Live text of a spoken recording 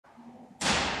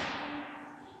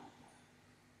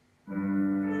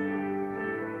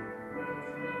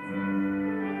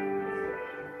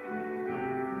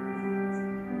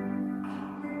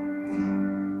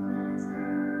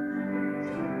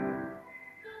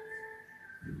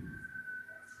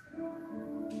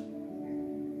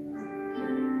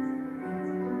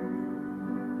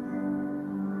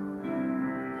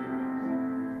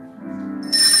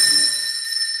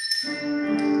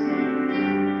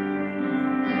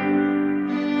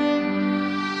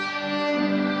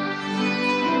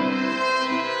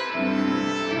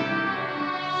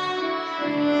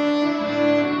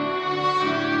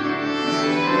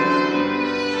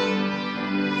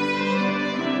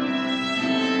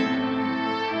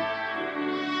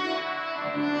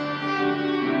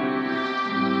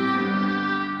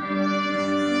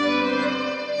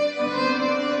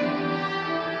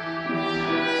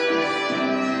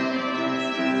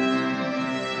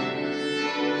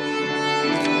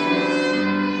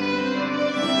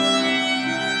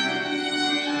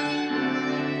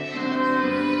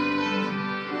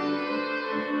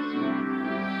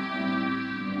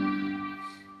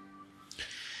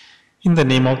In the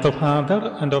name of the Father,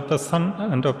 and of the Son,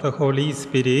 and of the Holy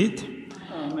Spirit,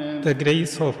 Amen. the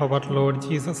grace of our Lord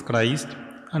Jesus Christ,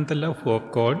 and the love of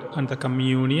God, and the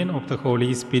communion of the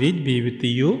Holy Spirit be with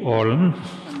you all. And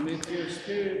with your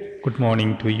spirit. Good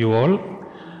morning to you all,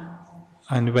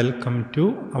 and welcome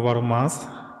to our Mass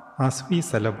as we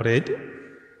celebrate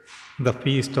the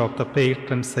feast of the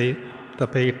patron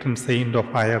saint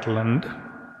of Ireland.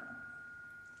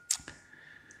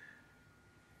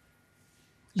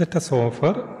 Let us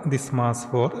offer this Mass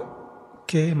for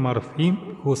K. Murphy,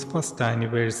 whose first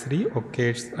anniversary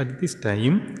occurs at this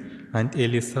time, and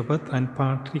Elizabeth and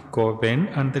Patrick Coven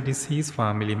and the deceased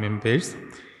family members,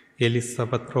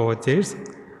 Elizabeth Rogers,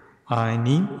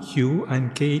 Annie, Hugh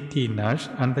and Katie Nash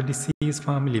and the deceased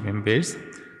family members,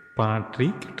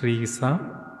 Patrick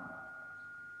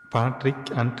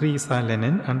and Teresa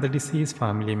Lennon and the deceased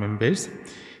family members,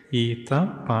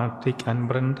 Etha, Patrick and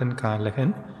Brendan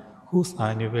Callahan, whose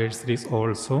anniversaries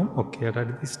also occur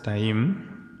at this time.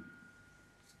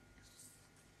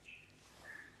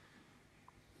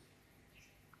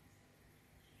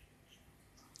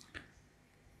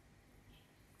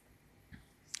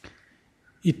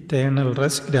 Eternal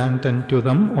rest grant unto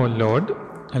them, O Lord,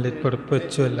 and let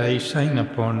perpetual light shine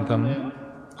upon them,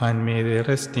 and may they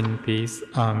rest in peace.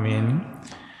 Amen.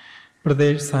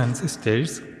 Brothers and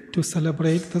sisters, to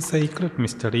celebrate the sacred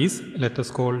mysteries, let us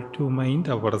call to mind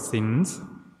our sins.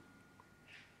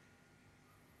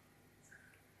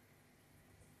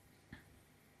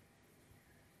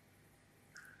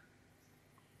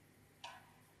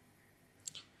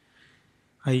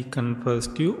 I confess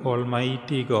to you,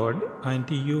 Almighty God, and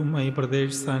to you, my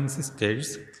brothers and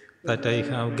sisters, that I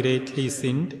have greatly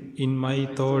sinned in my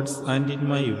thoughts and in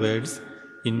my words,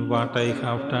 in what I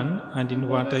have done and in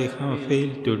what I have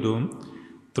failed to do.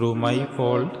 Through my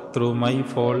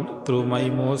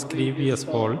most grievous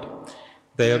fault.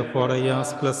 Therefore I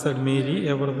ask Blessed Mary,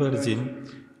 ever Virgin,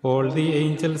 all the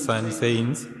angels and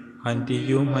saints, and to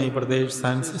you, my brothers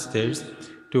and sisters,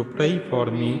 to pray for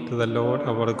me to the Lord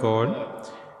our God.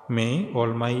 May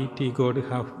Almighty God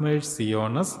have mercy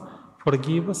on us,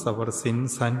 forgive us our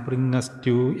sins, and bring us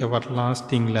to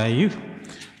everlasting life.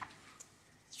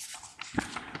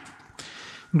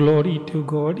 Glory to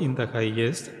God in the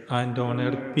highest, and on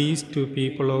earth peace to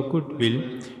people of good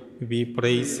will. We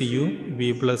praise you,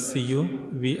 we bless you,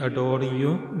 we adore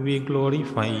you, we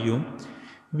glorify you.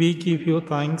 We give you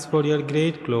thanks for your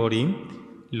great glory.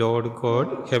 Lord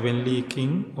God, Heavenly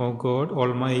King, O God,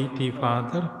 Almighty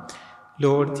Father,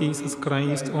 Lord Jesus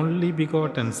Christ, only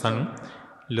begotten Son,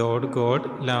 Lord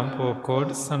God, Lamb of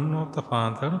God, Son of the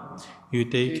Father, you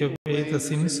take away the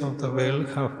sins of the world,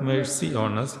 have mercy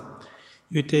on us.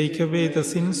 You take away the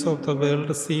sins of the world,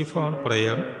 receive our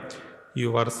prayer.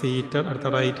 You are seated at the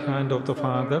right hand of the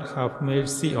Father, have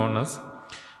mercy on us.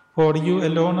 For you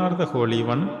alone are the Holy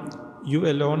One, you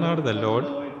alone are the Lord,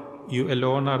 you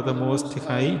alone are the Most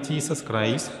High, Jesus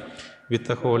Christ, with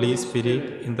the Holy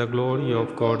Spirit, in the glory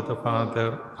of God the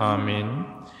Father. Amen.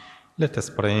 Let us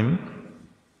pray.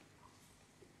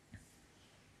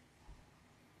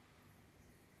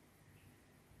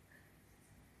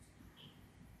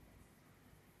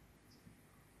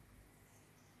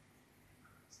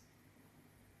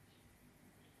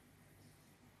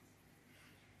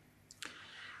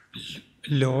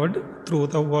 Lord, through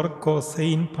the work of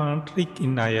Saint Patrick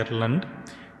in Ireland,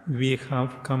 we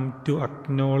have come to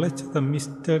acknowledge the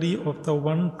mystery of the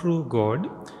one true God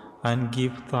and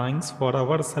give thanks for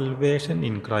our salvation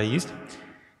in Christ.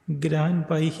 Grant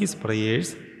by his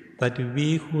prayers that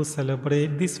we who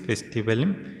celebrate this festival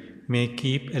may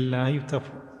keep alive the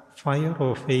fire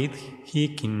of faith he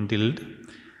kindled.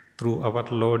 Through our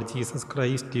Lord Jesus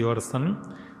Christ, your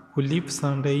Son, who lives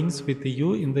and reigns with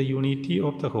you in the unity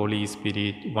of the Holy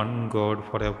Spirit, one God,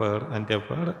 forever and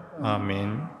ever.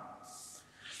 Amen.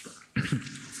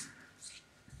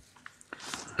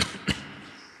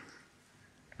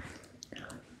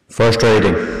 First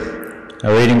reading,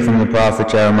 a reading from the prophet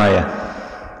Jeremiah.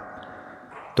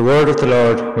 The word of the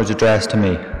Lord was addressed to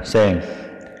me, saying,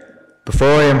 Before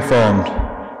I am formed,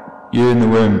 you in the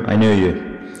womb, I knew you.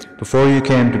 Before you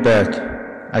came to birth,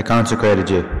 I consecrated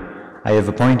you. I have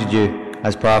appointed you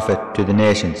as prophet to the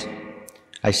nations.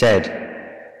 I said,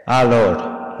 Ah, Lord,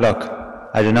 look,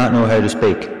 I do not know how to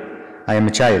speak. I am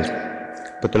a child.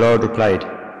 But the Lord replied,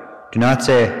 Do not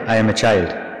say, I am a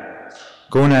child.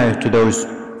 Go now to those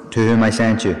to whom I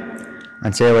sent you,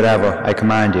 and say whatever I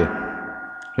command you.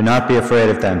 Do not be afraid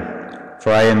of them,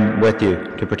 for I am with you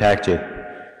to protect you.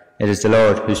 It is the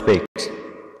Lord who speaks.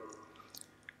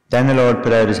 Then the Lord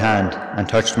put out his hand and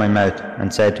touched my mouth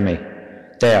and said to me,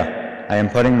 There, I am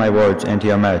putting my words into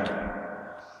your mouth.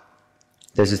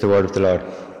 This is the word of the Lord.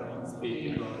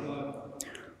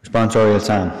 Responsorial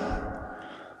Psalm.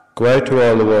 Go out to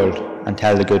all the world and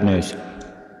tell the good news.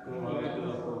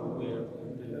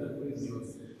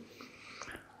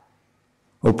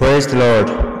 O praise the Lord,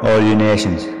 all you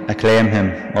nations. Acclaim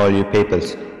him, all you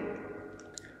peoples.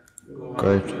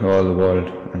 Go out to all the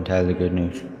world and tell the good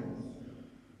news.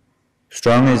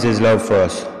 Strong is his love for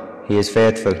us. He is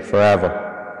faithful forever.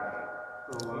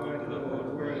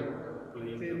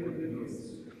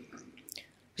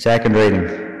 Second reading,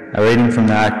 a reading from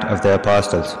the Act of the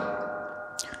Apostles.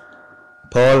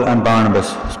 Paul and Barnabas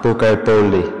spoke out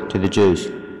boldly to the Jews.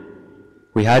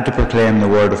 We had to proclaim the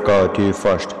word of God to you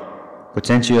first, but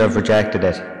since you have rejected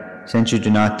it, since you do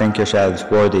not think yourselves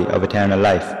worthy of eternal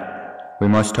life, we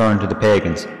must turn to the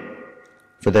pagans.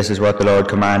 For this is what the Lord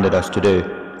commanded us to do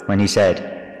when he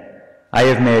said, I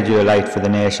have made you a light for the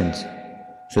nations,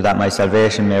 so that my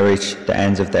salvation may reach the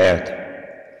ends of the earth.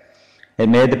 It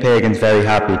made the pagans very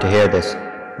happy to hear this,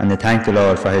 and they thanked the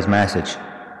Lord for his message.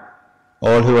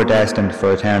 All who were destined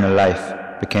for eternal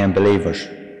life became believers.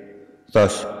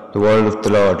 Thus, the word of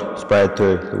the Lord spread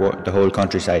through the whole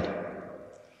countryside.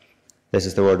 This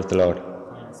is the word of the Lord.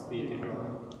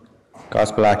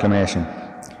 Gospel acclamation.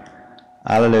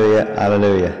 Alleluia,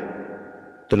 alleluia.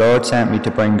 The Lord sent me to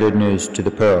bring good news to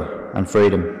the poor and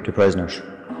freedom to prisoners.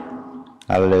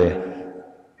 Alleluia.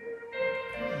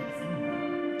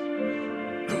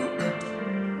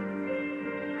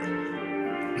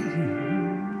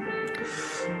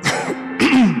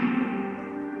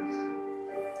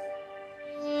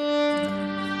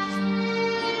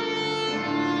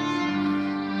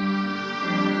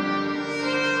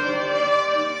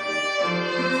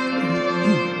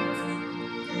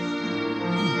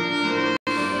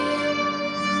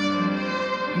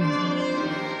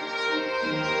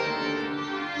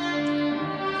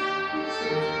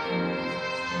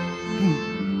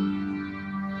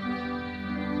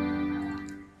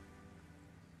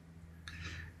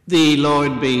 The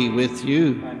Lord be with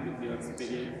you.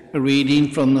 A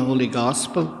reading from the Holy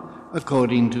Gospel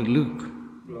according to Luke.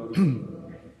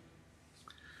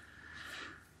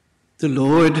 The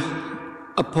Lord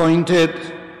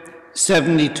appointed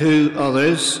 72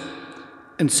 others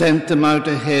and sent them out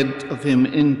ahead of him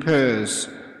in pairs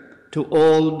to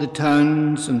all the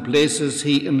towns and places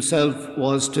he himself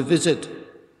was to visit.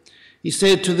 He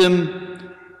said to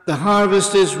them, "The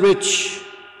harvest is rich,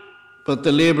 but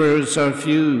the labourers are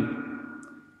few.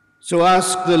 So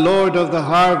ask the Lord of the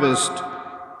harvest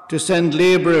to send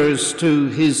labourers to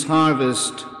his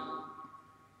harvest.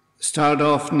 Start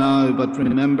off now, but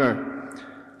remember,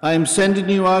 I am sending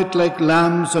you out like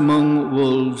lambs among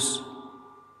wolves.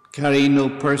 Carry no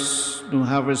purse, no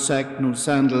haversack, no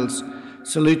sandals.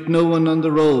 Salute no one on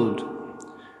the road.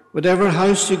 Whatever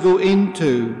house you go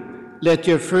into, let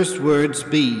your first words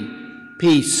be,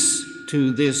 'Peace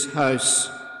to this house.'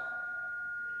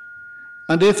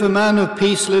 And if a man of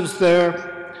peace lives there,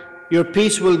 your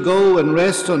peace will go and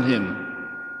rest on him.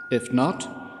 If not,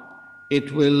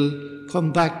 it will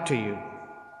come back to you.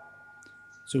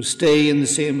 So stay in the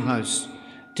same house,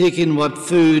 taking what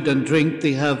food and drink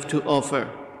they have to offer.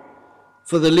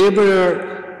 For the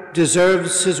labourer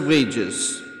deserves his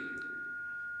wages.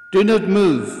 Do not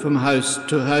move from house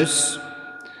to house.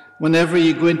 Whenever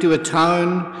you go into a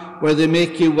town where they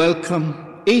make you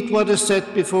welcome, eat what is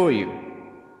set before you.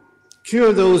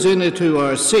 Cure those in it who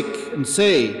are sick, and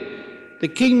say, 'The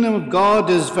kingdom of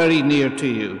God is very near to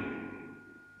you.'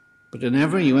 But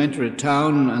whenever you enter a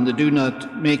town and they do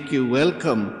not make you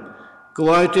welcome,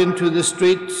 go out into the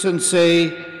streets and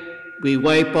say, 'We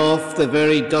wipe off the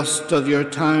very dust of your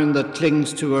town that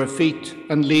clings to our feet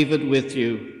and leave it with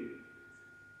you.'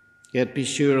 Yet be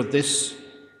sure of this,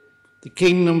 the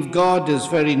kingdom of God is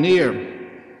very near.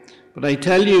 But I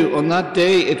tell you, on that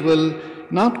day it will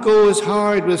not go as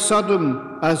hard with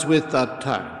Sodom as with that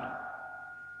town."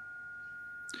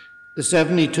 The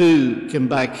 72 came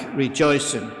back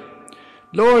rejoicing.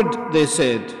 "Lord," they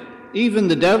said, "even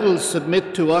the devils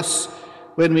submit to us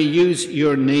when we use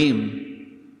your name."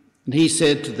 And he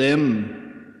said to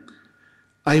them,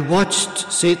 "I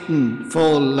watched Satan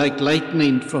fall like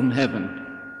lightning from heaven.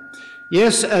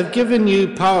 Yes, I've given you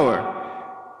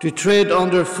power to tread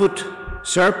underfoot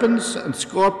serpents and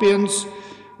scorpions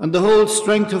and the whole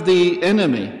strength of the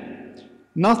enemy.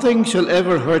 Nothing shall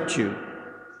ever hurt you.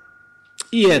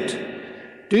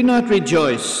 Yet do not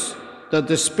rejoice that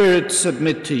the spirits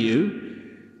submit to you.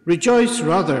 Rejoice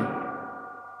rather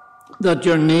that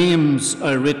your names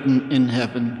are written in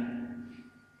heaven."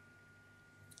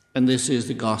 And this is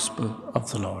the gospel of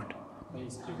the Lord.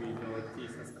 Praise to thee, Lord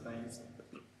Jesus Christ.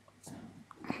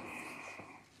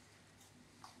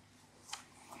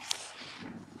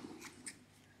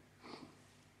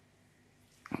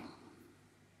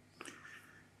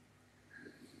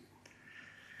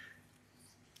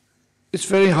 It's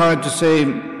very hard to say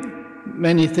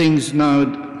many things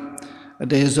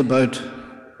nowadays about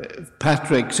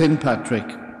Patrick, St. Patrick.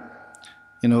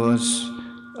 You know, it's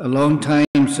a long time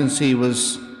since he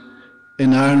was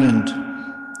in Ireland.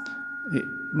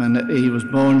 When he was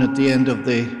born at the end of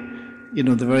the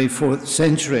very 4th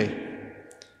century.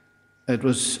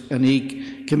 And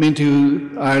he came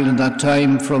into Ireland that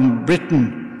time from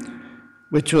Britain,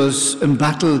 which was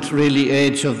embattled really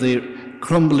edge of the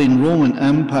crumbling Roman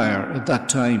Empire at that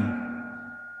time.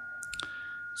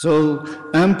 So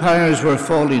empires were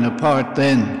falling apart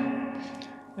then.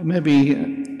 Maybe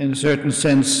in a certain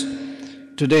sense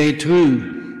today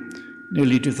too,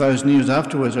 nearly 2,000 years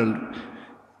afterwards,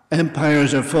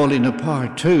 empires are falling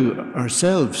apart too,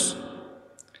 ourselves.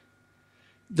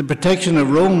 The protection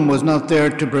of Rome was not there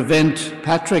to prevent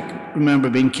Patrick, remember,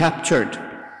 being captured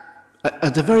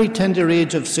at the very tender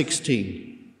age of 16.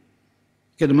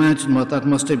 You can imagine what that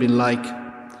must have been like.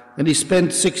 And he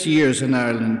spent 6 years in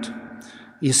Ireland.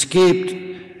 He escaped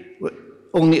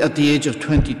only at the age of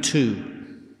 22.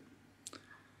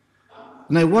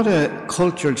 Now, what a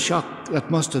cultural shock that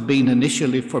must have been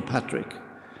initially for Patrick.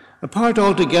 Apart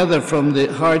altogether from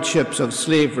the hardships of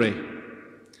slavery.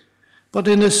 But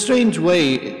in a strange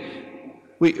way,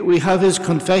 we have his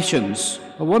Confessions,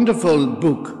 a wonderful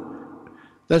book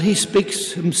that he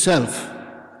speaks himself.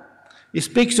 He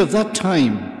speaks of that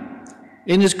time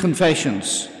in his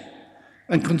Confessions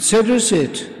and considers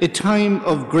it a time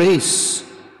of grace.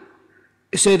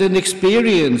 He said an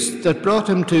experience that brought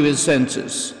him to his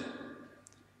senses.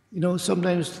 You know,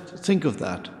 sometimes think of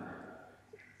that.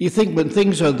 You think when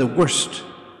things are the worst,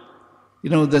 you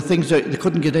know, they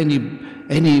couldn't get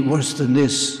any worse than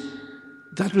this.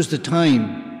 That was the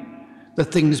time that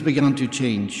things began to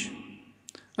change.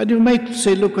 And you might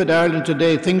say, look at Ireland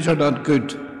today, things are not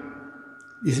good.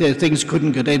 You say things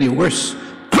couldn't get any worse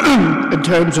in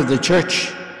terms of the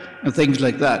church and things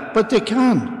like that. But they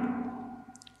can.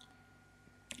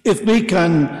 If we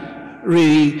can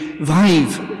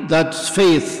revive that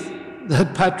faith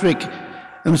that Patrick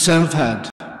himself had.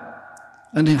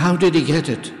 And how did he get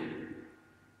it?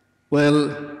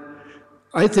 Well,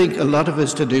 I think a lot of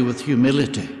it's to do with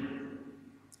humility.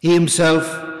 He himself,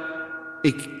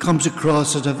 he comes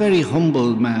across as a very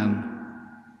humble man.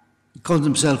 He calls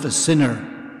himself a sinner,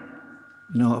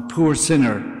 you know, a poor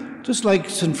sinner. Just like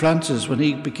St. Francis, when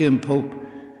he became Pope,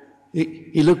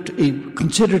 he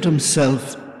considered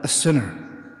himself a sinner.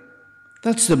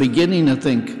 That's the beginning, I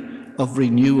think, of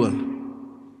renewal.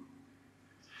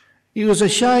 He was a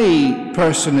shy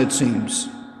person, it seems.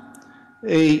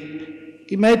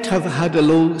 He might have had a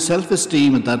low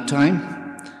self-esteem at that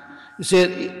time. He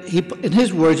said, in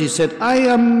his words, he said, I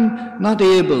am not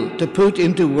able to put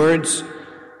into words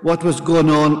what was going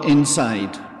on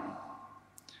inside.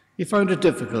 He found it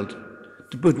difficult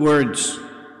to put words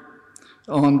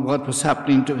on what was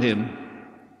happening to him.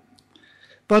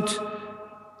 But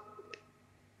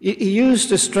he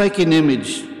used a striking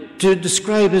image to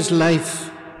describe his life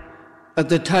at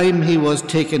the time he was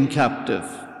taken captive.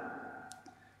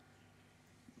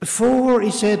 Before,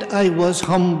 he said, I was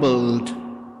humbled.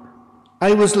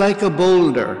 I was like a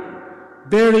boulder,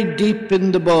 buried deep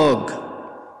in the bog.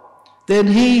 Then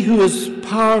he who is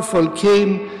powerful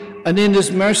came, and in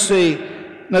his mercy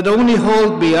not only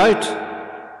hauled me out,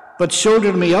 but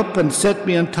shouldered me up and set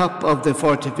me on top of the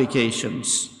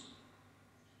fortifications.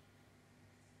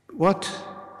 What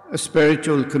a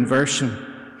spiritual conversion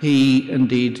he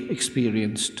indeed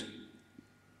experienced.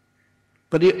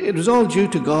 But it was all due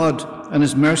to God and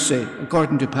his mercy,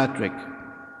 according to Patrick.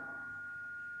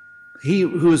 He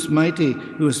who is mighty,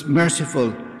 who is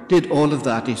merciful, did all of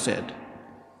that, he said.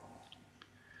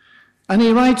 And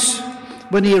he writes,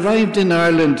 when he arrived in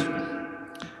Ireland,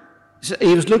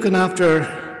 he was looking after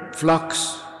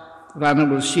flocks of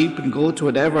animals, sheep and goats,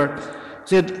 whatever. He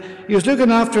said, he was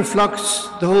looking after flocks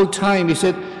the whole time. He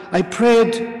said, I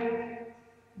prayed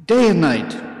day and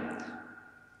night,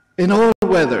 in all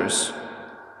weathers,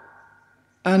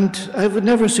 and I would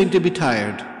never seem to be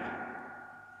tired.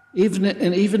 Even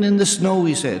in the snow,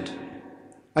 he said,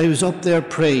 I was up there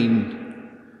praying,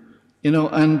 you know,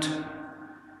 and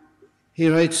he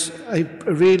writes, I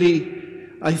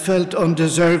felt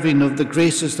undeserving of the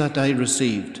graces that I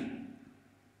received.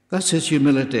 That's his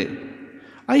humility.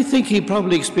 I think he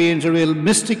probably experienced a real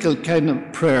mystical kind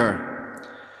of prayer.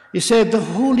 He said, the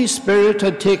Holy Spirit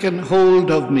had taken hold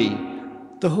of me.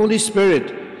 The Holy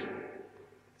Spirit.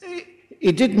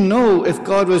 He didn't know if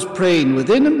God was praying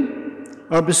within him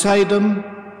or beside him,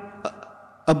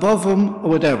 above him, or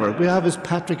whatever. We have his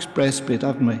Patrick's breastplate,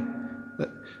 haven't we?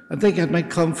 I think it might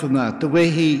come from that, the way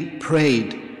he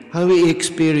prayed, how he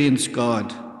experienced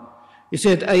God. He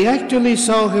said, I actually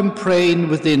saw him praying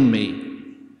within me.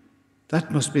 That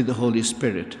must be the Holy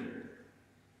Spirit.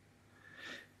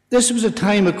 This was a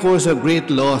time, of course, of great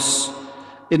loss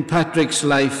in Padraig's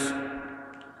life.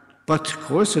 But, of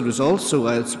course, it was also,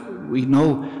 as we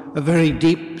know, a very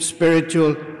deep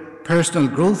spiritual, personal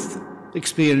growth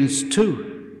experience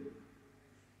too.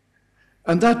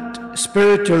 And that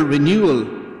spiritual renewal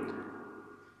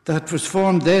that was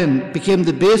formed then became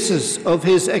the basis of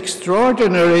his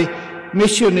extraordinary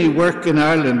missionary work in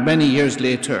Ireland many years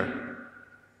later.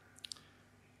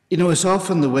 You know, it's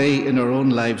often the way in our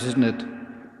own lives, isn't it,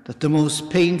 that the most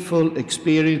painful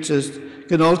experiences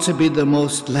can also be the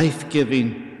most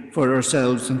life-giving for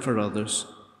ourselves and for others.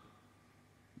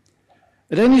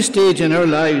 At any stage in our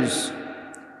lives,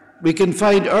 we can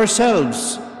find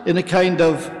ourselves in a kind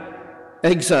of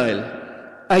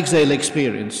exile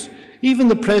experience. Even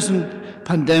the present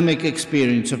pandemic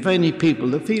experience of many people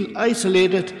that feel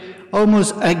isolated,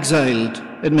 almost exiled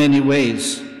in many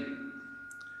ways.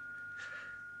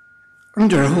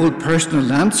 And our whole personal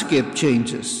landscape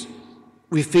changes.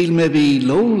 We feel maybe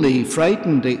lonely,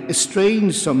 frightened,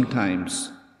 estranged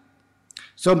sometimes.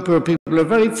 Some poor people are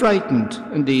very frightened,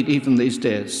 indeed, even these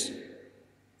days.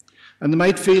 And they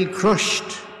might feel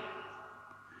crushed.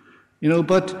 You know,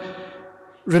 but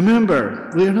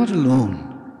remember, we are not alone.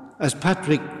 As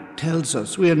Padraig tells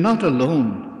us, we are not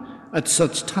alone at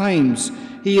such times.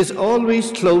 He is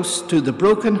always close to the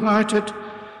brokenhearted,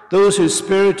 those whose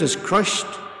spirit is crushed,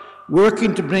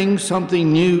 working to bring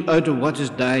something new out of what is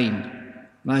dying.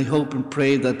 And I hope and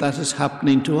pray that that is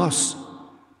happening to us,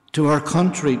 to our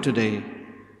country today.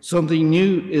 Something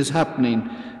new is happening.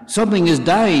 Something is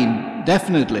dying,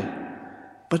 definitely,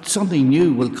 but something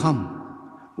new will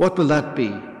come. What will that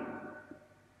be?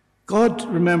 God,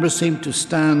 remember, seemed to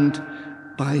stand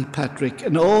by Padraig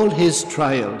in all his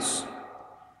trials.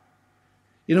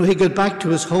 You know, he got back to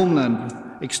his homeland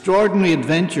with extraordinary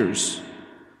adventures,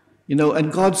 you know,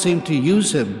 and God seemed to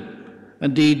use him,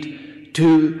 indeed,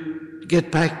 to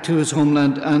get back to his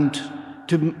homeland and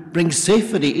to bring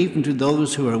safety even to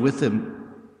those who are with him.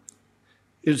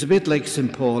 It was a bit like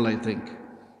St. Paul, I think.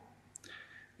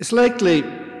 It's likely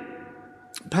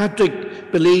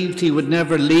Padraig believed he would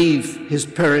never leave his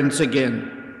parents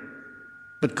again.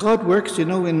 But God works, you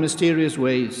know, in mysterious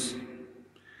ways.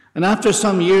 And after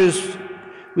some years,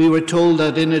 we were told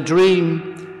that in a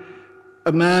dream,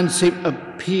 a man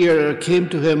came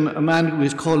to him, a man who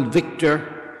was called Victor.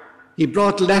 He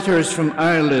brought letters from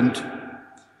Ireland.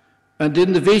 And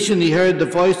in the vision, he heard the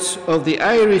voice of the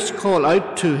Irish call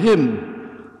out to him,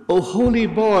 "O holy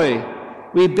boy,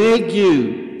 we beg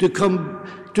you to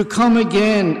come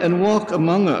again and walk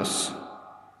among us.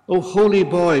 O holy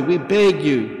boy, we beg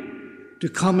you to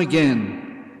come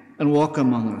again and walk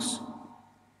among us."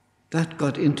 That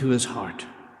got into his heart.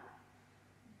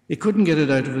 He couldn't get it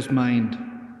out of his mind.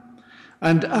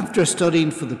 And after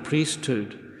studying for the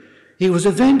priesthood, he was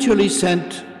eventually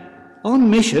sent on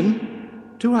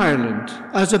mission to Ireland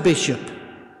as a bishop.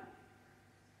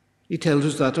 He tells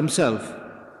us that himself.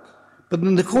 But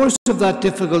in the course of that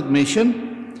difficult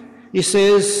mission, he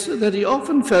says that he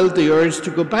often felt the urge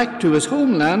to go back to his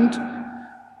homeland,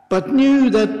 but knew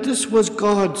that this was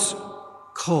God's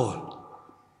call.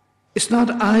 It's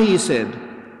not I, he said,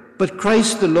 but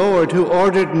Christ the Lord who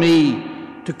ordered me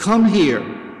to come here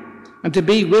and to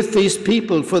be with these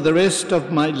people for the rest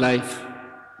of my life.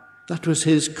 That was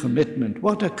his commitment.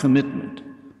 What a commitment.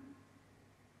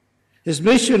 His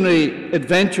missionary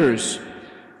adventures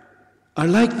are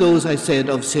like those, I said,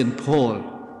 of St.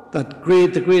 Paul, the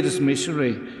greatest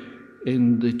missionary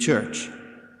in the church.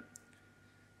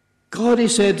 God, he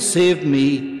said, saved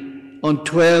me on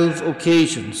 12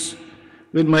 occasions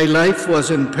when my life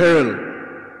was in peril,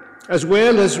 as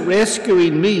well as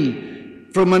rescuing me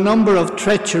from a number of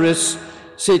treacherous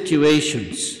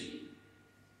situations.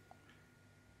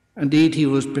 Indeed, he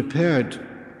was prepared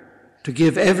to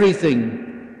give everything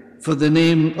for the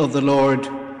name of the Lord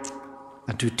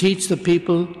and to teach the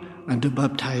people and to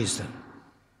baptize them.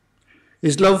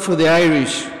 His love for the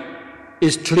Irish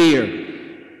is clear.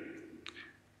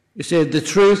 He said, the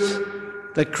truth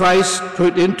that Christ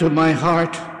put into my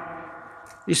heart,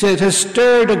 he said, has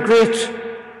stirred a great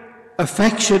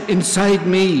affection inside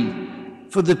me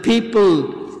for the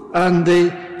people and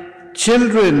the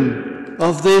children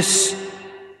of this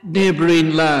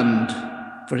neighbouring land.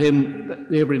 For him, the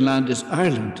neighbouring land is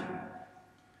Ireland.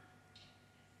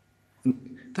 And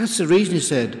that's the reason, he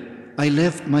said, I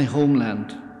left my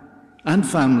homeland and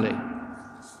family.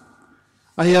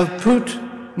 I have put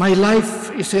my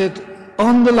life, he said,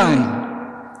 on the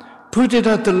line, put it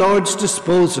at the Lord's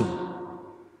disposal,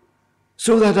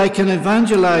 so that I can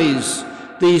evangelize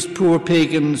these poor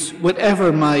pagans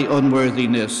whatever my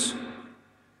unworthiness.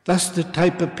 That's the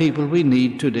type of people we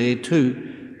need today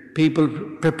too. People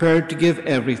prepared to give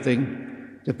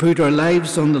everything, to put our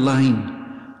lives on the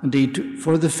line, indeed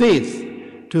for the faith,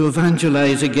 to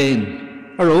evangelize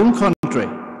again our own country.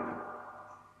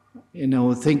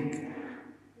 I think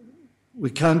we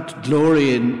can't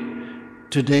glory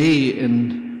today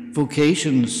in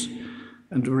vocations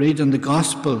and read in the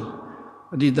gospel.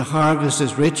 Indeed, the harvest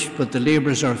is rich, but the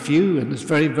labourers are few, and it's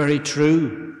very, very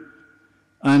true.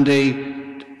 And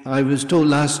I was told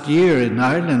last year in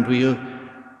Ireland,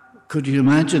 could you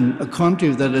imagine a country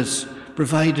that has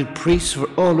provided priests for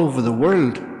all over the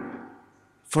world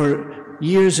for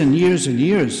years and years and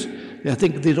years? I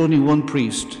think they'd only one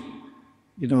priest,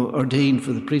 ordained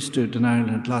for the priesthood in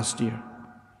Ireland last year.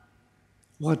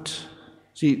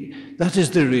 That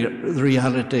is the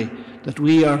reality that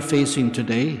we are facing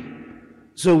today.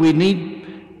 So we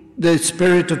need the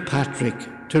spirit of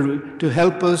Patrick to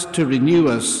help us, to renew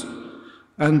us.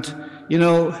 And,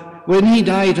 when he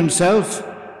died himself,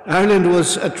 Ireland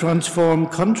was a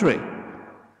transformed country.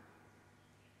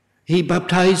 He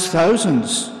baptized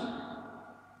thousands.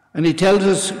 And he tells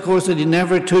us, of course, that he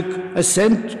never took a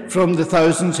cent from the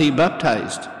thousands he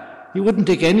baptized. He wouldn't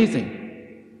take anything.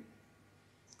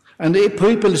 And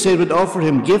people said would offer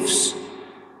him gifts.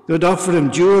 They would offer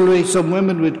him jewelry. Some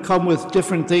women would come with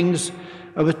different things.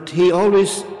 But he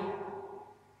always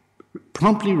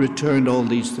promptly returned all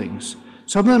these things.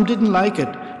 Some of them didn't like it,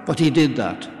 but he did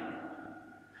that.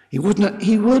 He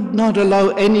would not allow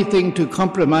anything to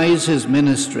compromise his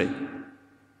ministry.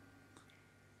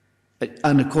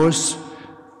 And of course,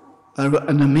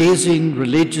 an amazing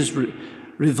religious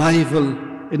revival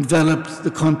enveloped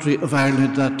the country of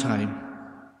Ireland at that time.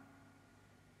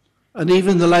 And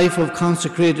even the life of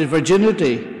consecrated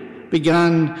virginity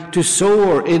began to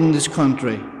soar in this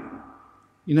country,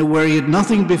 where he had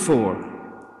nothing before.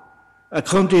 A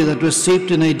country that was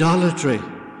steeped in idolatry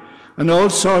and all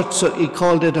sorts he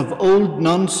called it, of old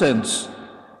nonsense,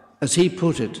 as he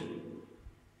put it.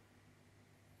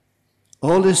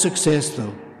 All his success,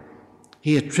 though,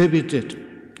 he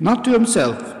attributed not to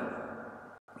himself,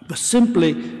 but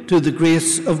simply to the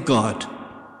grace of God.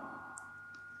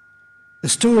 The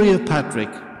story of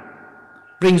Patrick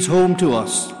brings home to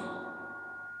us,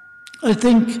 I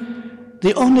think,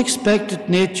 the unexpected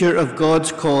nature of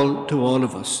God's call to all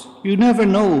of us. You never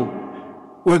know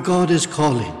where God is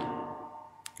calling,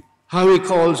 how he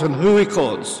calls and who he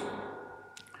calls,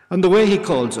 and the way he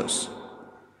calls us.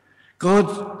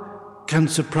 God can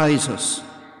surprise us.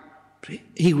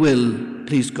 He will,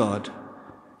 please God.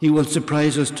 He will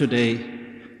surprise us today.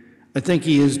 I think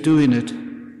he is doing it,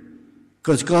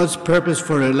 because God's purpose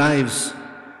for our lives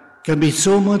can be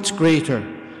so much greater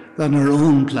than our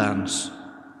own plans.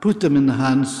 Put them in the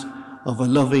hands of a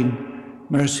loving,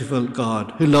 merciful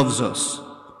God who loves us.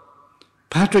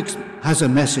 Patrick has a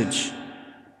message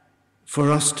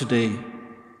for us today.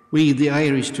 We, the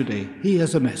Irish today, he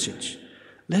has a message.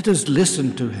 Let us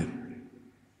listen to him,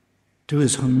 to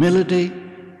his humility,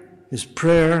 his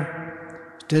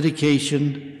prayer, his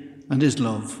dedication, and his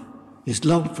love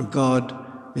for God,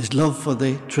 his love for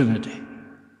the Trinity.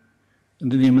 In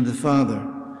the name of the Father,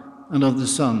 and of the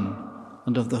Son,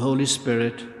 and of the Holy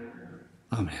Spirit.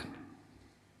 Amen.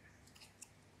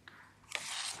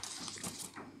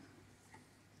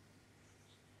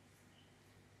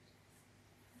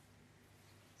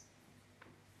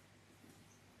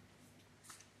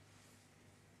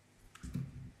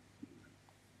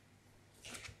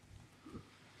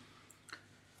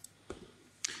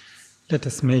 Let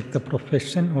us make the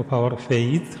profession of our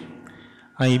faith.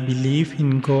 I believe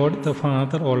in God the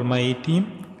Father Almighty,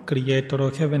 Creator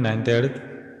of heaven and earth,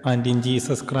 and in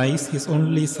Jesus Christ, his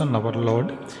only Son, our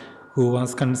Lord, who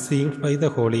was conceived by the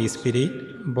Holy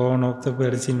Spirit, born of the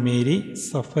Virgin Mary,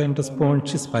 suffered under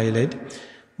Pontius Pilate,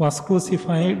 was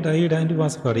crucified, died, and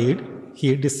was buried.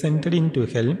 He descended into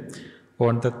hell.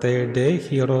 On the third day,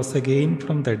 he rose again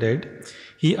from the dead.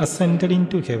 He ascended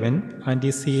into heaven and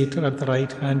is seated at the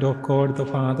right hand of God the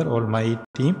Father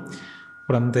Almighty.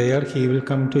 From there, he will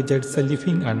come to judge the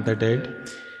living and the dead.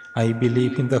 I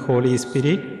believe in the Holy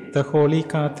Spirit, the Holy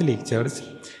Catholic Church,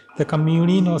 the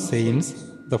communion of saints,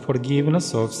 the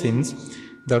forgiveness of sins,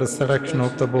 the resurrection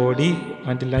of the body,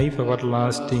 and life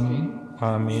everlasting.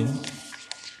 Amen.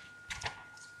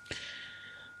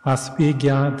 As we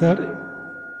gather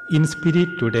in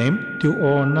spirit today to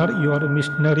honor your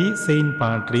missionary Saint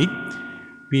Patrick,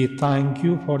 we thank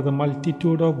you for the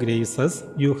multitude of graces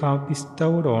you have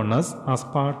bestowed on us as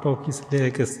part of his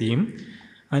legacy,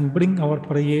 and bring our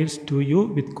prayers to you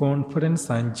with confidence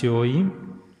and joy.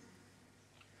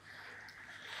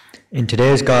 In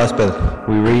today's Gospel,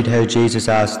 we read how Jesus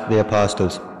asked the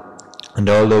apostles and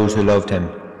all those who loved him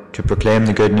to proclaim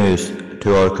the good news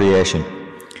to all creation.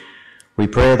 We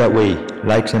pray that we,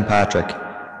 like St. Patrick,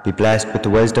 be blessed with the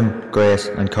wisdom, grace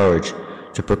and courage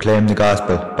to proclaim the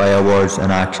Gospel by our words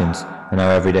and actions in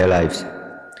our everyday lives.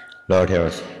 Lord, hear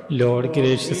us. Lord,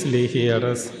 graciously hear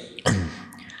us.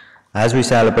 As we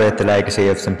celebrate the legacy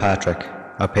of St. Patrick,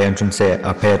 our patron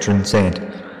saint,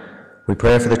 we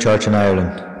pray for the Church in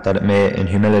Ireland that it may in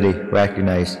humility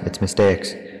recognise its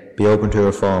mistakes, be open to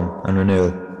reform and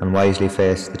renewal, and wisely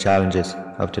face the challenges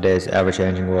of today's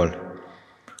ever-changing world.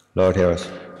 Lord, hear us.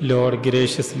 Lord,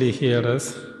 graciously hear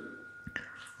us.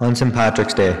 On St.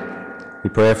 Patrick's Day,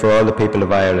 we pray for all the people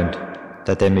of Ireland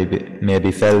that they may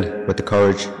be filled with the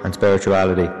courage and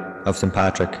spirituality of St.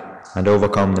 Patrick and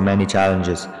overcome the many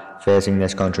challenges facing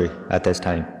this country at this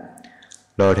time.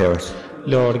 Lord, hear us.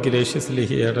 Lord, graciously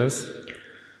hear us.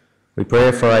 We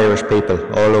pray for Irish people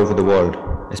all over the world,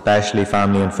 especially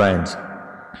family and friends,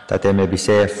 that they may be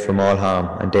safe from all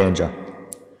harm and danger.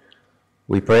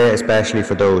 We pray especially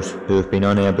for those who have been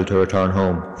unable to return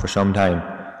home for some time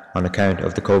on account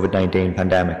of the COVID-19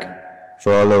 pandemic,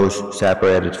 for all those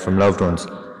separated from loved ones,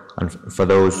 and for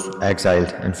those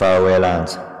exiled in faraway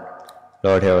lands.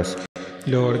 Lord, hear us.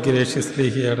 Lord, graciously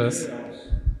hear us.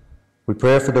 We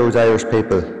pray for those Irish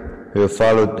people who have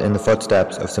followed in the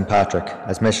footsteps of St. Patrick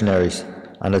as missionaries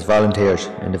and as volunteers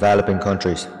in developing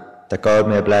countries, that God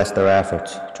may bless their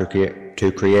efforts to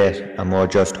create a more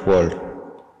just world.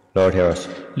 Lord, hear us.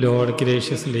 Lord,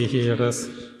 graciously hear us.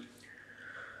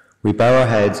 We bow our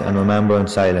heads and remember in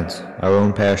silence our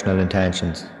own personal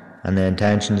intentions and the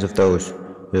intentions of those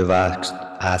who have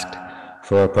asked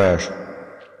for our prayers.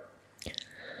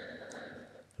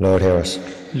 Lord, hear us.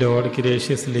 Lord,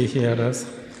 graciously hear us.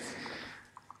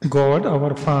 God,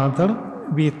 our Father,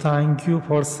 we thank you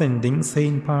for sending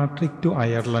St. Patrick to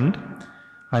Ireland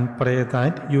and pray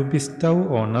that you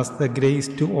bestow on us the grace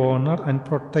to honor and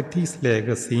protect his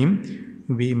legacy.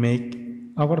 We make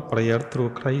our prayer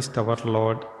through Christ our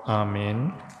Lord.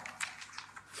 Amen.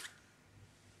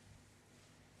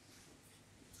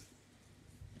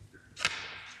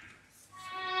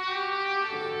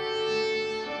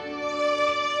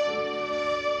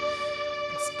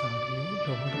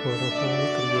 Lord God of all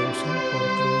creation, for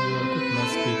through your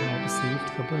goodness we have received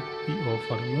the bread we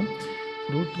offer you.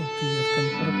 Fruit of the earth and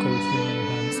work of human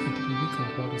hands, it will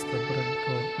become for us the bread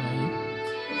of life.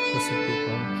 Blessed be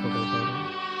God forever.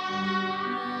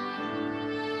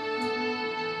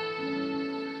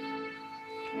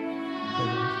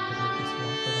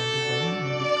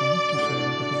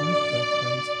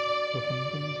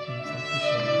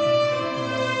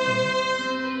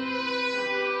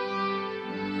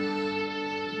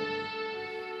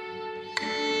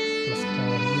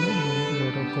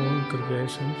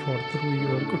 Creation, for through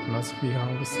your goodness we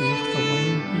have received the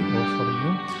wine we offer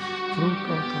you. Fruit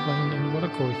of the vine and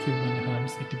work of human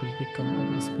hands, it will become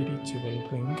our spiritual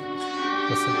drink.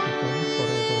 Blessed be God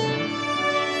forever.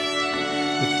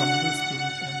 With humble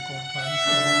spirit and contrite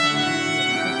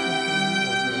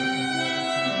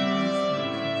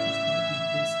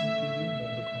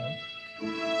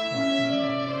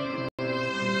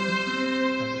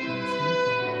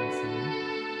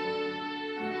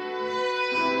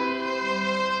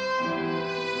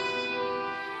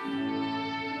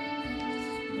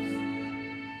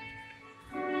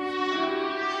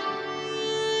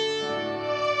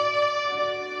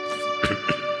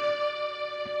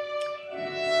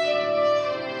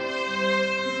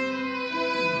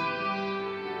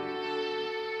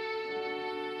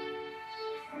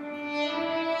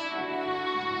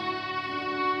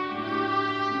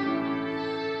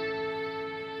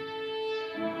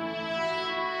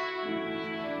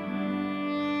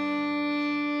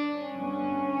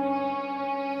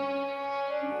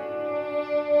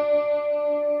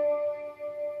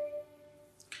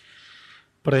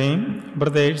Pray,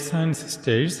 brothers and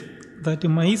sisters, that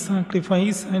my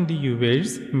sacrifice and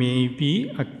yours may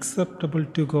be acceptable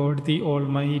to God the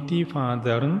Almighty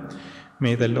Father.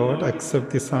 May the Lord accept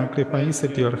the sacrifice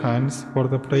at your hands for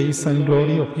the praise and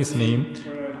glory of his name,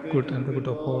 good and the good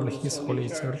of all his holy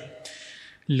church.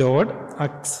 Lord,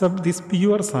 accept this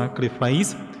pure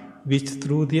sacrifice, which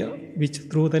through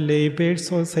the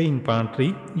labours of Saint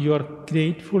Patrick, your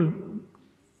grateful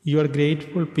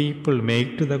people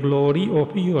make to the glory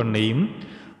of your name,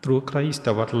 through Christ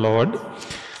our Lord.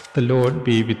 The Lord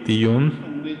be with you.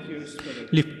 And with your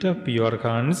spirit. Lift up your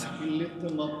hands. We lift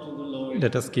them up to the Lord.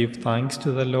 Let us give thanks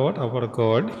to the Lord our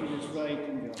God. It is right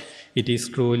and just. It is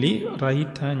truly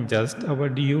right and just, our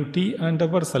duty and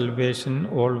our salvation,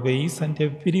 always and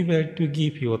everywhere to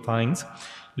give you thanks,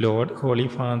 Lord, Holy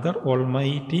Father,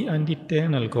 Almighty and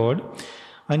Eternal God,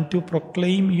 and to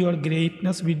proclaim your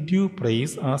greatness with due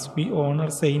praise as we honor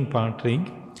Saint Patrick.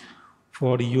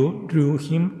 For you drew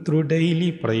him through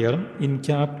daily prayer in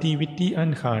captivity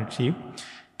and hardship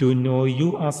to know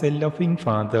you as a loving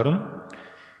Father.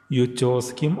 You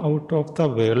chose him out of the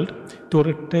world to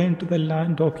return to the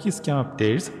land of his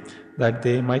captors, that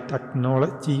they might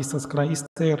acknowledge Jesus Christ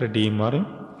their Redeemer.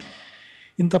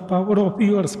 In the power of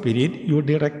your Spirit, you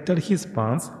directed his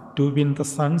paths to win the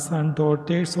sons and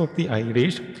daughters of the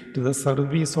Irish to the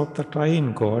service of the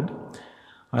Triune God.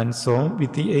 And so,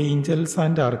 with the angels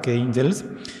and archangels,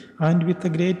 and with the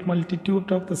great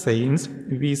multitude of the saints,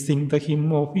 we sing the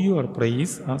hymn of your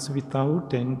praise, as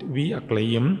without end we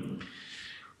acclaim.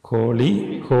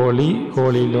 Holy, holy,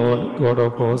 holy Lord, God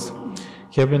of hosts,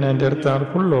 heaven and earth are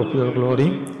full of your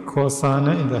glory.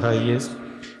 Hosanna in the highest.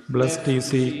 Blessed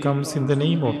is he who comes in the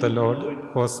name of the Lord.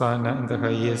 Hosanna in the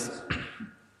highest.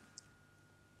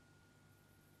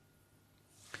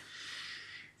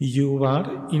 You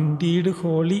are indeed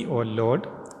holy, O Lord,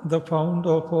 the fount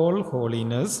of all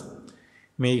holiness.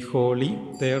 Make holy,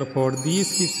 therefore,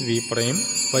 these gifts we pray,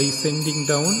 by sending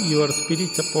down your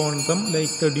Spirit upon them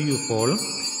like the dewfall,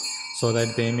 so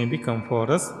that they may become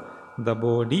for us the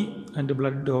body and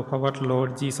blood of our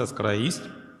Lord Jesus Christ.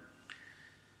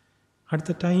 At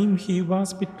the time he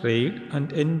was betrayed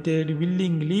and entered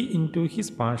willingly into his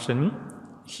passion,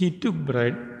 he took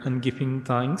bread and, giving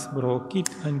thanks, broke it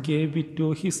and gave it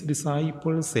to his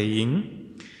disciples, saying,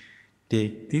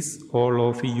 "Take this, all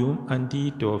of you, and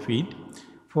eat of it,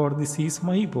 for this is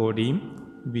my body,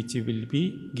 which will be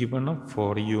given up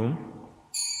for you."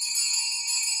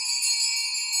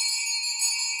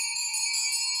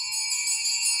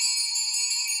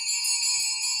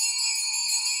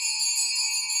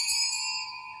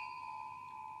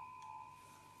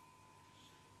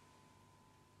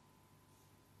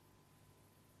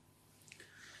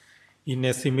 In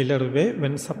a similar way,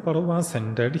 when supper was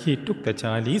ended, he took the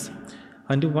chalice,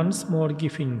 and once more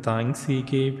giving thanks, he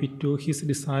gave it to his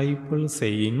disciples,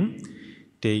 saying,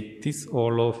 "Take this,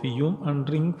 all of you, and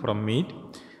drink from it,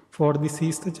 for this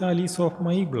is the chalice of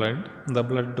my blood, the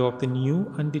blood of the new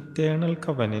and eternal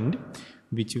covenant,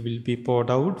 which will be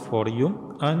poured out for you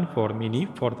and for many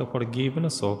for the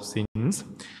forgiveness of sins.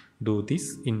 Do this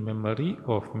in memory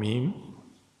of me."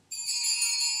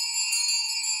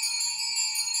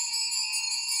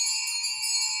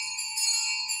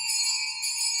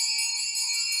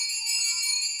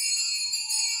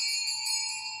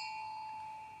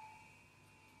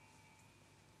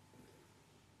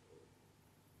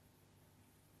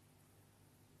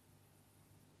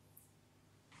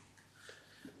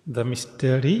 The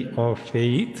mystery of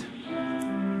faith.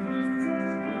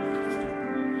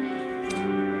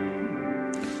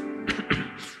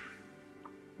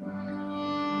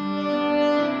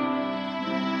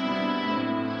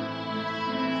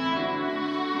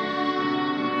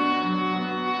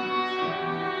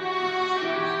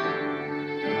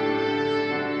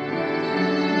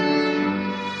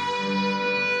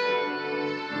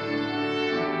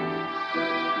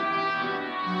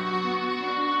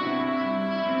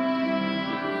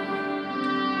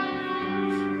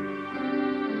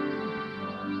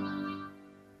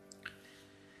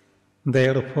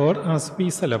 Therefore, as we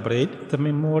celebrate the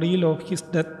memorial of his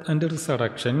death and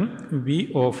resurrection, we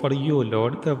offer you,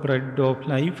 Lord, the bread of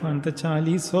life and the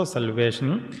chalice of salvation,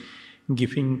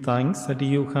 giving thanks that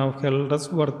you have held us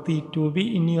worthy to be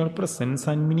in your presence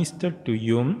and ministered to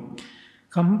you.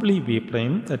 Humbly we pray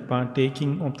that,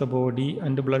 partaking of the body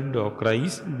and blood of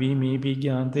Christ, we may be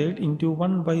gathered into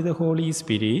one by the Holy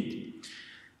Spirit.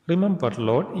 Remember,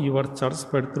 Lord, your church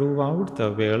spread throughout the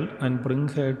world, and bring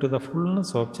her to the fullness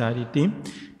of charity,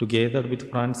 together with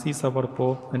Francis our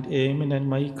Pope, and Amen and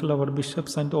Michael our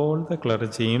bishops, and all the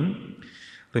clergy.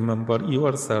 Remember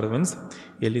your servants,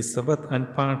 Elizabeth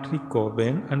and Patrick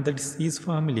Coburn, and the deceased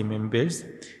family members,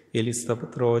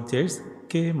 Elizabeth Rogers,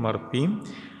 K. Murphy,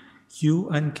 Hugh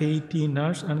and Katie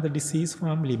Nash, and the deceased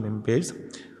family members,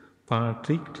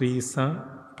 Patrick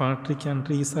and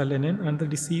Teresa Lennon, and the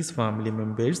deceased family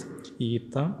members,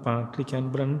 Etha, Patrick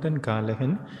and Brendan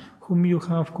Callahan, whom you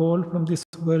have called from this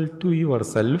world to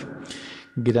yourself.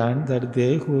 Grant that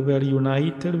they who were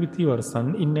united with your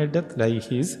Son in a death like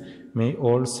his may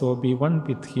also be one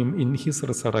with him in his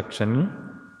resurrection.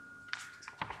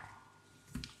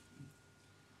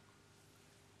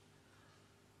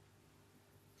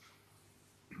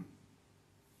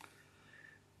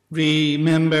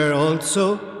 Remember also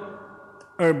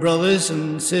our brothers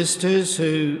and sisters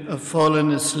who have fallen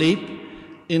asleep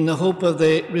in the hope of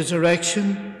the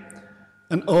resurrection,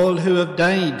 and all who have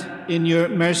died in your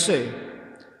mercy.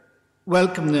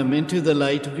 Welcome them into the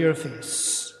light of your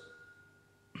face.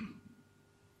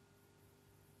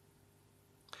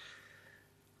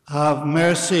 Have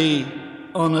mercy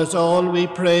on us all, we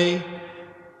pray,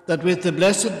 that with the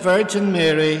Blessed Virgin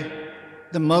Mary,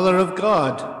 the Mother of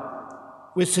God,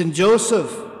 with St.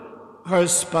 Joseph, her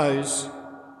spouse,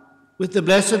 with the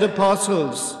blessed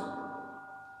apostles,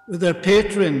 with their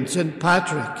patron, St.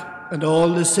 Patrick, and all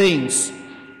the saints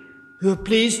who have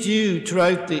pleased you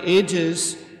throughout the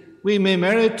ages, we may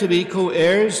merit to be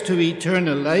co-heirs to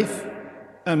eternal life,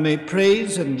 and may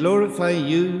praise and glorify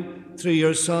you through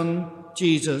your Son,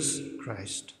 Jesus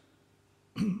Christ.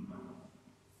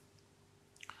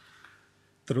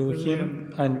 Through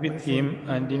him, and with him,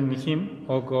 and in him,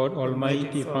 O God,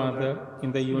 Almighty Father,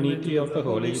 in the unity of the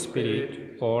Holy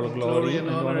Spirit, all glory and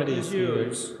honor is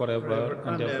yours forever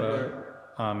and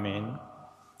ever. Amen.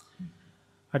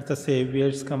 At the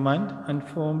Saviour's command, and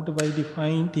formed by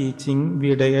divine teaching,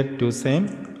 we dare to say,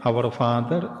 Our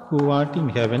Father, who art in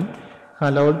heaven,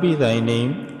 hallowed be thy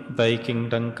name. Thy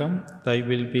kingdom come, thy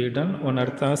will be done on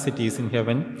earth as it is in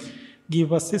heaven.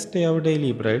 Give us this day our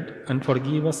daily bread, and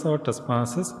forgive us our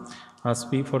trespasses, as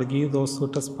we forgive those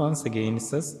who trespass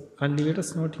against us. And lead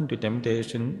us not into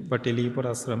temptation, but deliver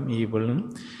us from evil.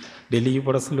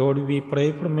 Deliver us, Lord, we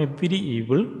pray, from every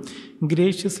evil.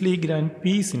 Graciously grant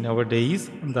peace in our days,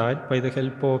 that by the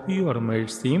help of your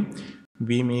mercy,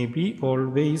 we may be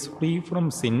always free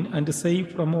from sin and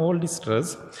safe from all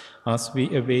distress, as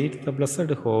we await the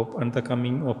blessed hope and the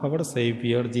coming of our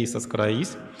Saviour Jesus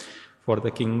Christ. For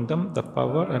the kingdom, the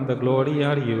power, and the glory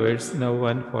are yours, now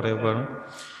and forever.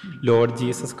 Lord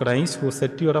Jesus Christ, who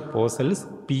said to your apostles,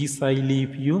 Peace I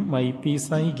leave you, my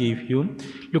peace I give you,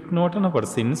 look not on our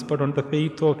sins, but on the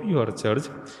faith of your church,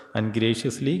 and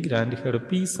graciously grant her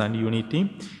peace and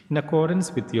unity, in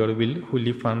accordance with your will, who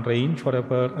live and reign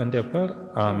forever and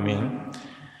ever. Amen.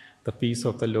 The peace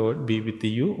of the Lord be with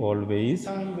you always.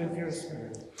 And with your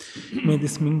spirit. May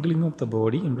this mingling of the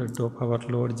body and blood of our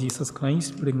Lord Jesus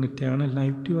Christ bring eternal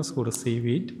life to us who receive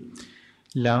it.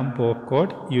 Lamb of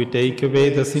God, you take away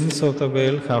the sins of the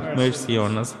world, have mercy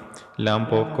on us. Lamb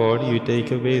of God, you take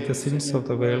away the sins of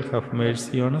the world, have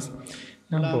mercy on us.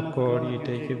 Lamb of God, you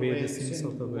take away the sins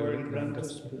of the world, grant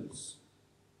us peace.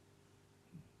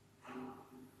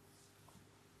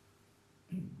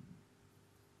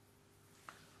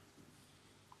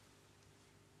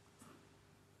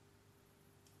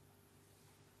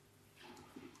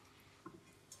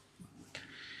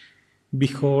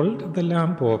 Behold the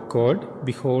Lamb of God,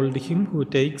 behold him who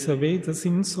takes away the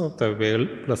sins of the world.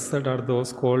 Blessed are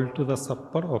those called to the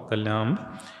supper of the Lamb.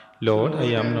 Lord, I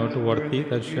am not worthy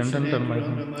that you should enter my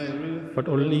home, but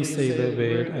only say the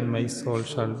word, and my soul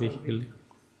shall be healed.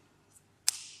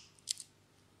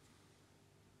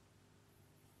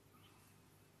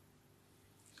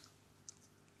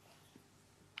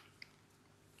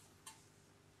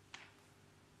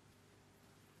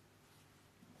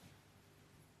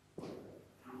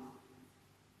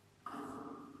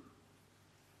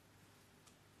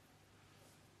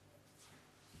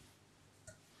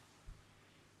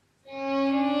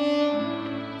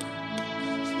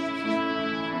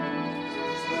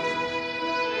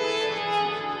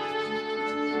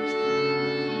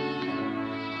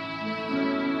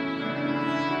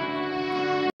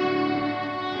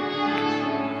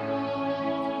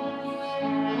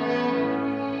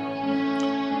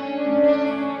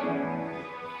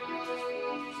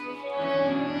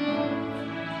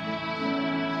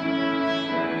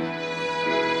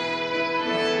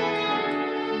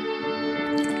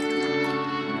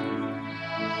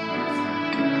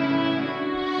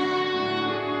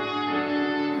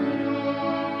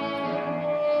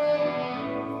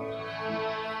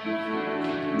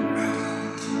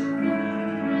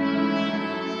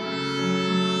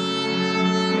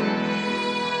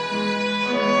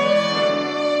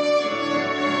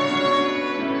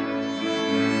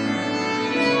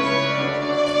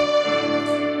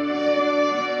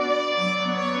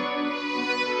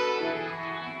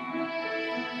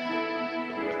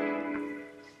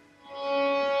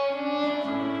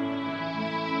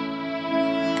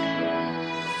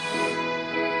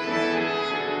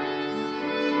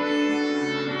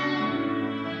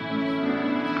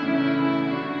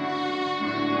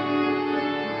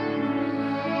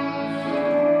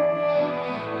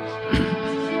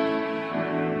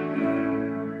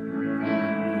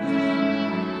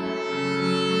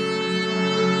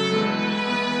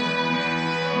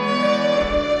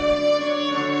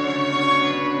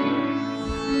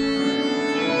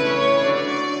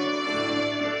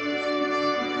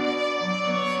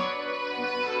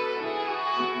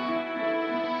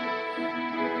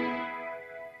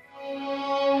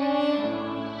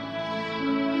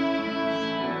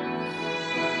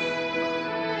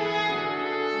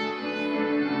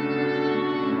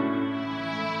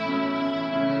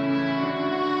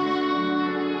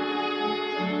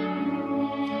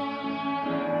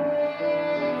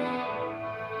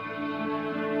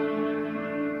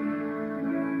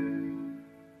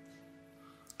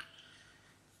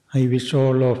 I wish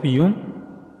all of you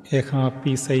a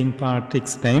happy St.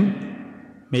 Patrick's Day.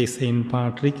 May St.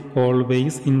 Patrick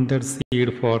always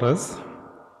intercede for us.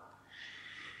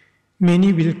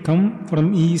 Many will come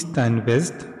from east and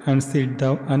west and sit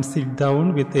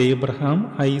down with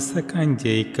Abraham, Isaac, and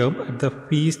Jacob at the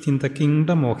feast in the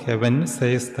kingdom of heaven,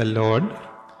 says the Lord.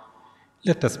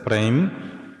 Let us pray.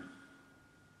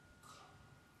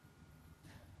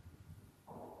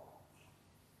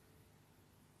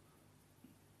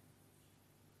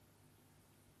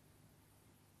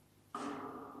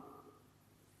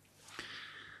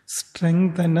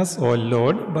 Strengthen us, O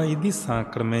Lord, by this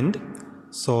sacrament,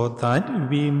 so that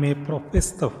we may profess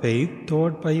the faith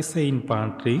taught by St.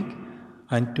 Patrick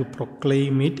and to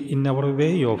proclaim it in our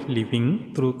way of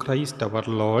living through Christ our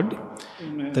Lord.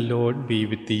 Amen. The Lord be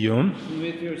with you. And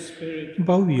with your spirit.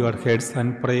 Bow your heads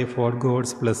and pray for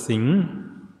God's blessing.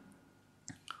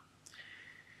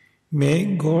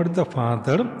 May God the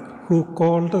Father, who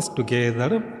called us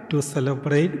together to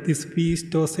celebrate this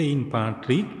feast of St.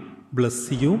 Patrick,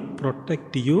 bless you,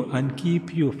 protect you, and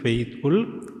keep you faithful.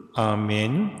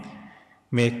 Amen.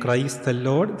 May Christ the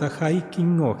Lord, the High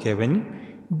King of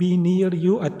Heaven, be near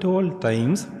you at all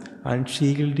times and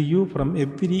shield you from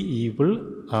every evil.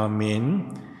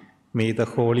 Amen. May the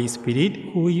Holy Spirit,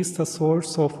 who is the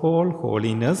source of all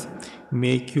holiness,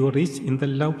 make you rich in the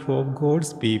love of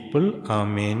God's people.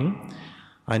 Amen.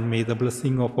 And may the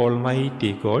blessing of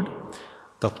Almighty God,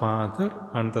 the Father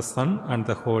and the Son and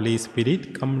the Holy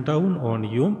Spirit come down on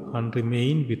you and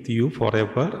remain with you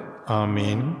forever.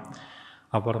 Amen.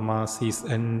 Our Mass is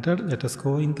ended. Let us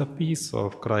go in the peace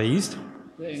of Christ.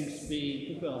 Thanks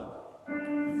be to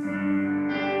God.